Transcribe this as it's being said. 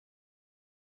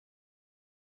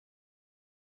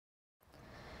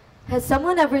Has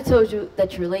someone ever told you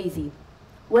that you're lazy?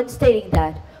 When stating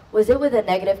that, was it with a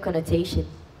negative connotation?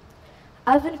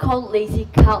 I've been called lazy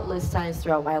countless times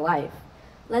throughout my life.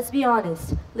 Let's be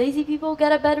honest, lazy people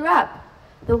get a bad rap.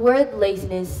 The word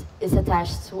laziness is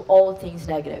attached to all things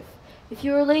negative. If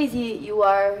you are lazy, you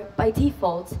are, by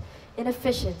default,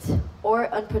 inefficient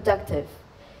or unproductive.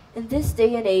 In this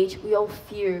day and age, we all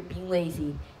fear being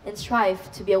lazy and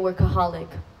strive to be a workaholic.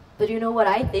 But you know what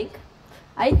I think?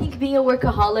 I think being a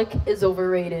workaholic is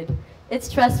overrated. It's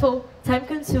stressful,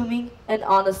 time-consuming, and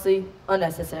honestly,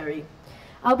 unnecessary.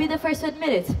 I'll be the first to admit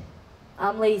it.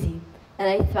 I'm lazy, and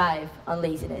I thrive on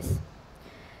laziness.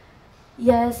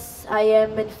 Yes, I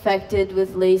am infected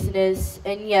with laziness,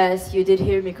 and yes, you did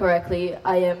hear me correctly,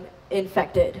 I am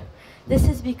infected. This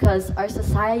is because our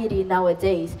society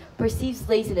nowadays perceives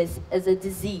laziness as a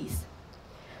disease.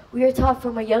 We are taught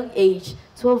from a young age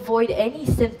to avoid any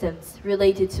symptoms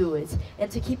related to it and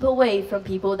to keep away from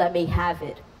people that may have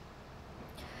it.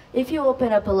 If you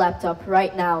open up a laptop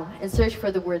right now and search for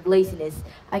the word laziness,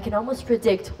 I can almost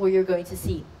predict what you're going to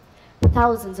see.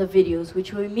 Thousands of videos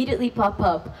which will immediately pop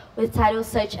up with titles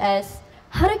such as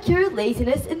How to Cure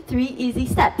Laziness in 3 Easy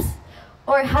Steps,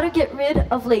 or How to Get Rid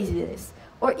of Laziness,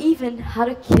 or even How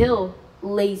to Kill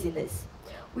Laziness.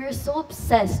 We are so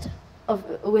obsessed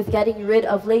with getting rid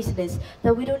of laziness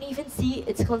that we don't even see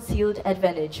its concealed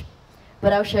advantage.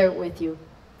 But I'll share it with you.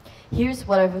 Here's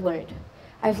what I've learned.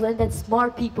 I've learned that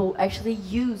smart people actually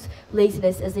use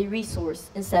laziness as a resource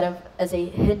instead of as a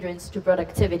hindrance to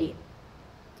productivity.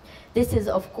 This is,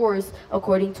 of course,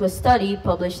 according to a study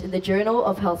published in the Journal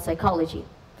of Health Psychology.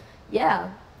 Yeah,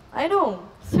 I know,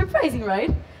 surprising,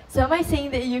 right? So am I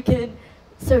saying that you can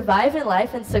survive in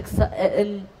life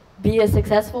and be a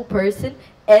successful person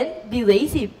and be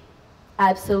lazy?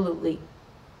 Absolutely.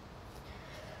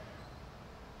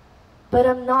 But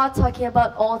I'm not talking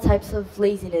about all types of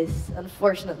laziness,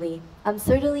 unfortunately. I'm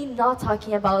certainly not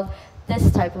talking about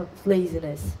this type of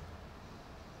laziness,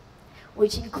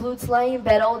 which includes lying in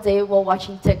bed all day while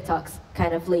watching TikToks,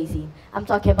 kind of lazy. I'm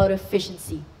talking about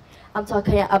efficiency. I'm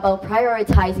talking about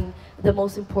prioritizing the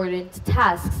most important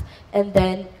tasks and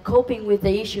then coping with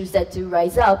the issues that do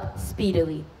rise up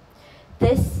speedily.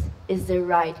 This is the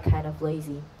right kind of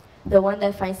lazy. The one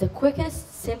that finds the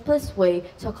quickest, simplest way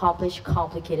to accomplish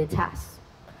complicated tasks.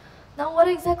 Now, what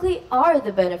exactly are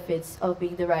the benefits of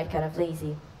being the right kind of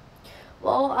lazy?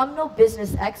 Well, I'm no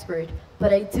business expert,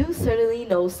 but I do certainly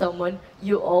know someone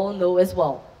you all know as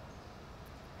well.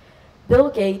 Bill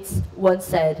Gates once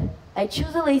said, "I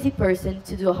choose a lazy person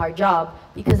to do a hard job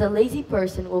because a lazy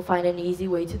person will find an easy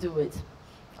way to do it."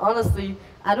 Honestly,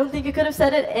 I don't think you could have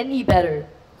said it any better.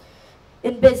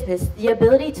 In business, the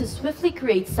ability to swiftly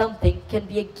create something can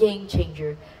be a game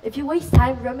changer. If you waste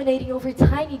time ruminating over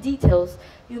tiny details,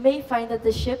 you may find that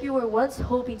the ship you were once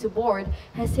hoping to board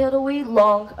has sailed away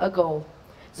long ago.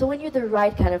 So when you're the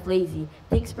right kind of lazy,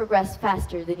 things progress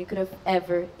faster than you could have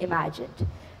ever imagined.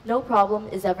 No problem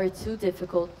is ever too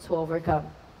difficult to overcome.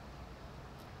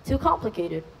 Too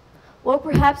complicated? Well,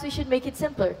 perhaps we should make it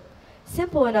simpler.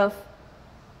 Simple enough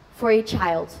for a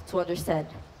child to understand.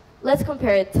 Let's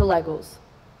compare it to Legos.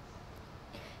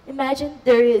 Imagine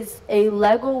there is a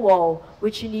Lego wall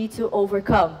which you need to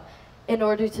overcome in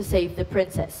order to save the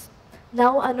princess.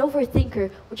 Now, an overthinker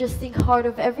would just think hard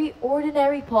of every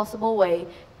ordinary possible way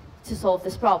to solve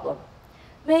this problem.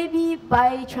 Maybe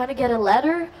by trying to get a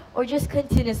ladder or just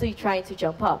continuously trying to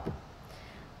jump up.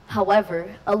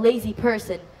 However, a lazy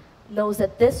person knows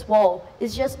that this wall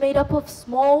is just made up of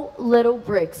small little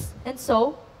bricks, and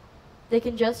so they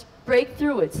can just break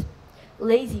through it.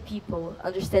 Lazy people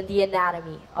understand the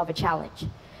anatomy of a challenge.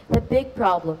 The big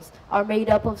problems are made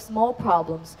up of small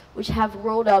problems which have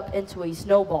rolled up into a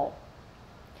snowball.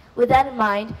 With that in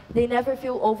mind, they never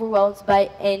feel overwhelmed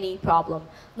by any problem,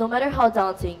 no matter how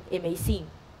daunting it may seem.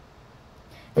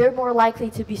 They're more likely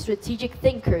to be strategic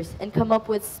thinkers and come up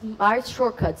with smart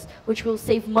shortcuts which will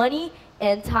save money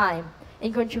and time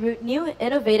and contribute new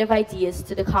innovative ideas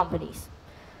to the companies.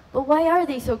 But why are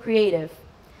they so creative?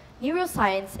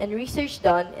 Neuroscience and research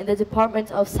done in the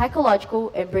Department of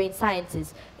Psychological and Brain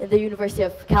Sciences in the University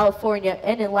of California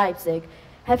and in Leipzig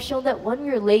have shown that when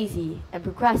we're lazy and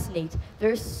procrastinate,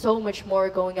 there's so much more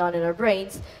going on in our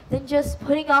brains than just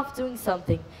putting off doing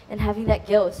something and having that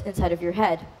guilt inside of your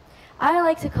head. I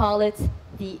like to call it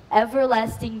the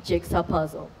everlasting jigsaw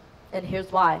puzzle, and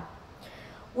here's why.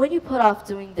 When you put off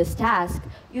doing this task,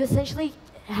 you essentially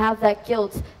have that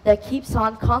guilt that keeps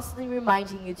on constantly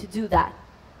reminding you to do that.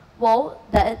 Well,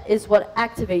 that is what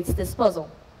activates this puzzle.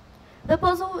 The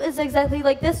puzzle is exactly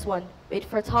like this one, made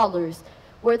for toddlers,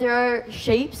 where there are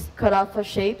shapes, cut off of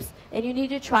shapes, and you need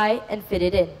to try and fit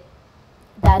it in.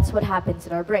 That's what happens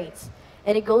in our brains.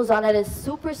 And it goes on at a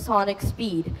supersonic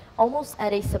speed, almost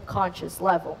at a subconscious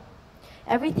level.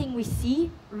 Everything we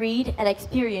see, read, and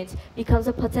experience becomes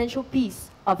a potential piece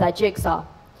of that jigsaw.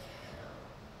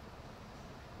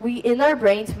 In our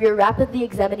brains, we are rapidly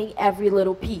examining every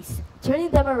little piece, turning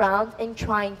them around and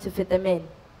trying to fit them in.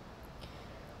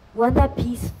 When that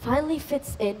piece finally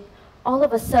fits in, all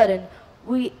of a sudden,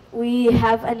 we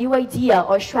have a new idea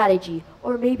or strategy,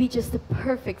 or maybe just the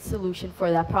perfect solution for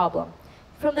that problem.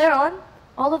 From there on,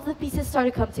 all of the pieces start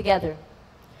to come together.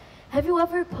 Have you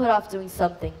ever put off doing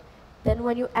something? Then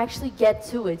when you actually get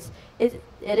to it, it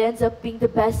ends up being the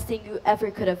best thing you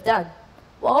ever could have done.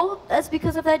 Well, that's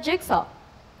because of that jigsaw.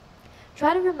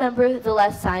 Try to remember the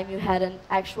last time you had an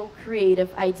actual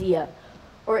creative idea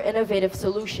or innovative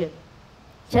solution.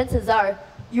 Chances are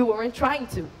you weren't trying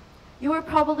to. You were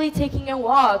probably taking a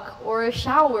walk or a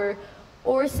shower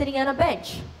or sitting on a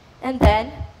bench. And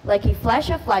then, like a flash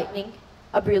of lightning,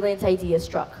 a brilliant idea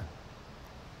struck.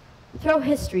 Throughout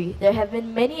history, there have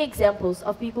been many examples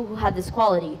of people who had this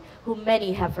quality, who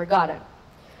many have forgotten.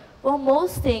 While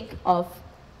most think of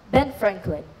Ben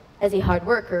Franklin as a hard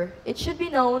worker, it should be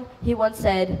known he once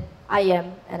said, "I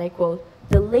am," and I quote,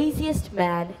 "the laziest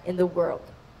man in the world."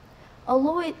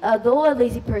 Although a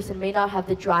lazy person may not have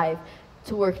the drive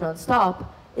to work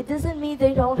non-stop, it doesn't mean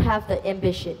they don't have the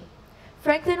ambition.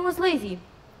 Franklin was lazy.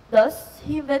 Thus,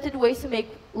 he invented ways to make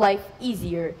life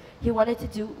easier. He wanted to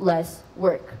do less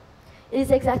work. It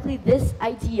is exactly this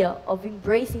idea of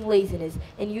embracing laziness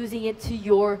and using it to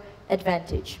your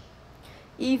advantage.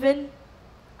 Even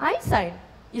Einstein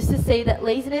used to say that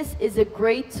laziness is a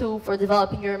great tool for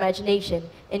developing your imagination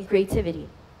and creativity.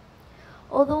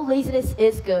 Although laziness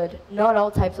is good, not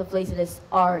all types of laziness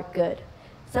are good.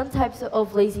 Some types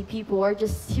of lazy people are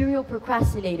just serial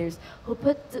procrastinators who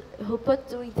put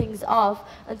doing things off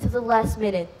until the last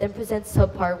minute, then present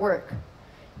subpar work.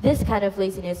 This kind of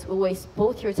laziness will waste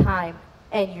both your time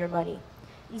and your money.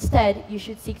 Instead, you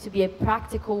should seek to be a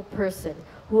practical person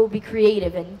who will be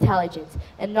creative and intelligent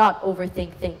and not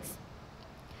overthink things.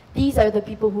 These are the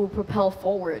people who propel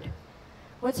forward.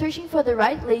 When searching for the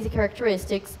right lazy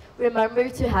characteristics, remember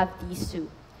to have these two.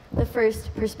 The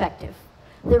first, perspective.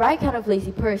 The right kind of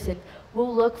lazy person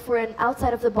will look for an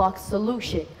outside-of-the-box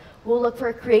solution, will look for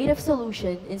a creative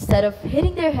solution instead of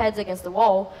hitting their heads against the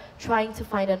wall, trying to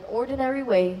find an ordinary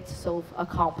way to solve a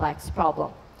complex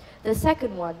problem. The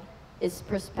second one is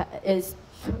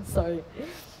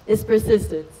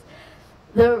persistence.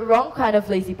 The wrong kind of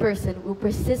lazy person will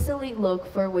persistently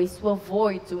look for ways to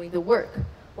avoid doing the work,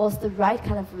 whilst the right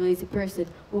kind of lazy person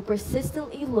will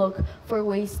persistently look for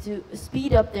ways to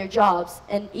speed up their jobs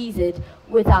and ease it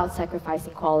without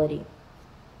sacrificing quality.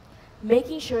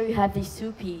 Making sure you have these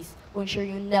two P's will ensure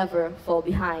you never fall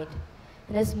behind.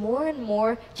 And as more and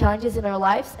more challenges in our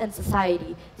lives and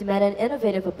society demand an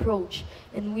innovative approach,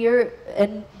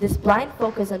 and this blind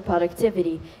focus on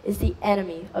productivity is the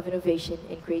enemy of innovation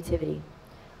and creativity.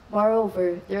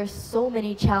 Moreover, there are so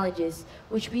many challenges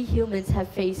which we humans have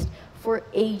faced for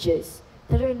ages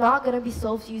that are not going to be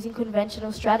solved using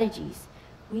conventional strategies.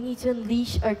 We need to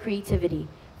unleash our creativity,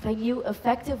 find new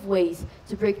effective ways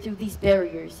to break through these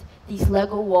barriers, these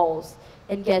Lego walls,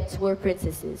 and get to our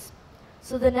princesses.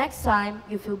 So the next time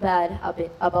you feel bad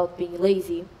about being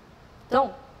lazy,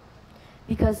 don't.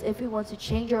 Because if we want to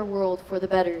change our world for the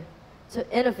better, to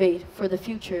innovate for the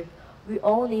future, we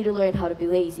all need to learn how to be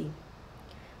lazy.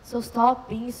 So stop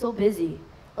being so busy.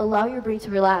 Allow your brain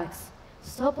to relax.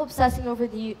 Stop obsessing over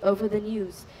the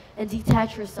news and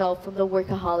detach yourself from the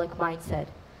workaholic mindset.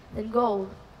 Then go,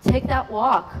 take that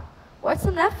walk, watch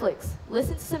some Netflix,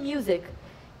 listen to some music.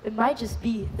 It might just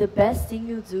be the best thing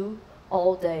you do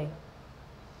all day.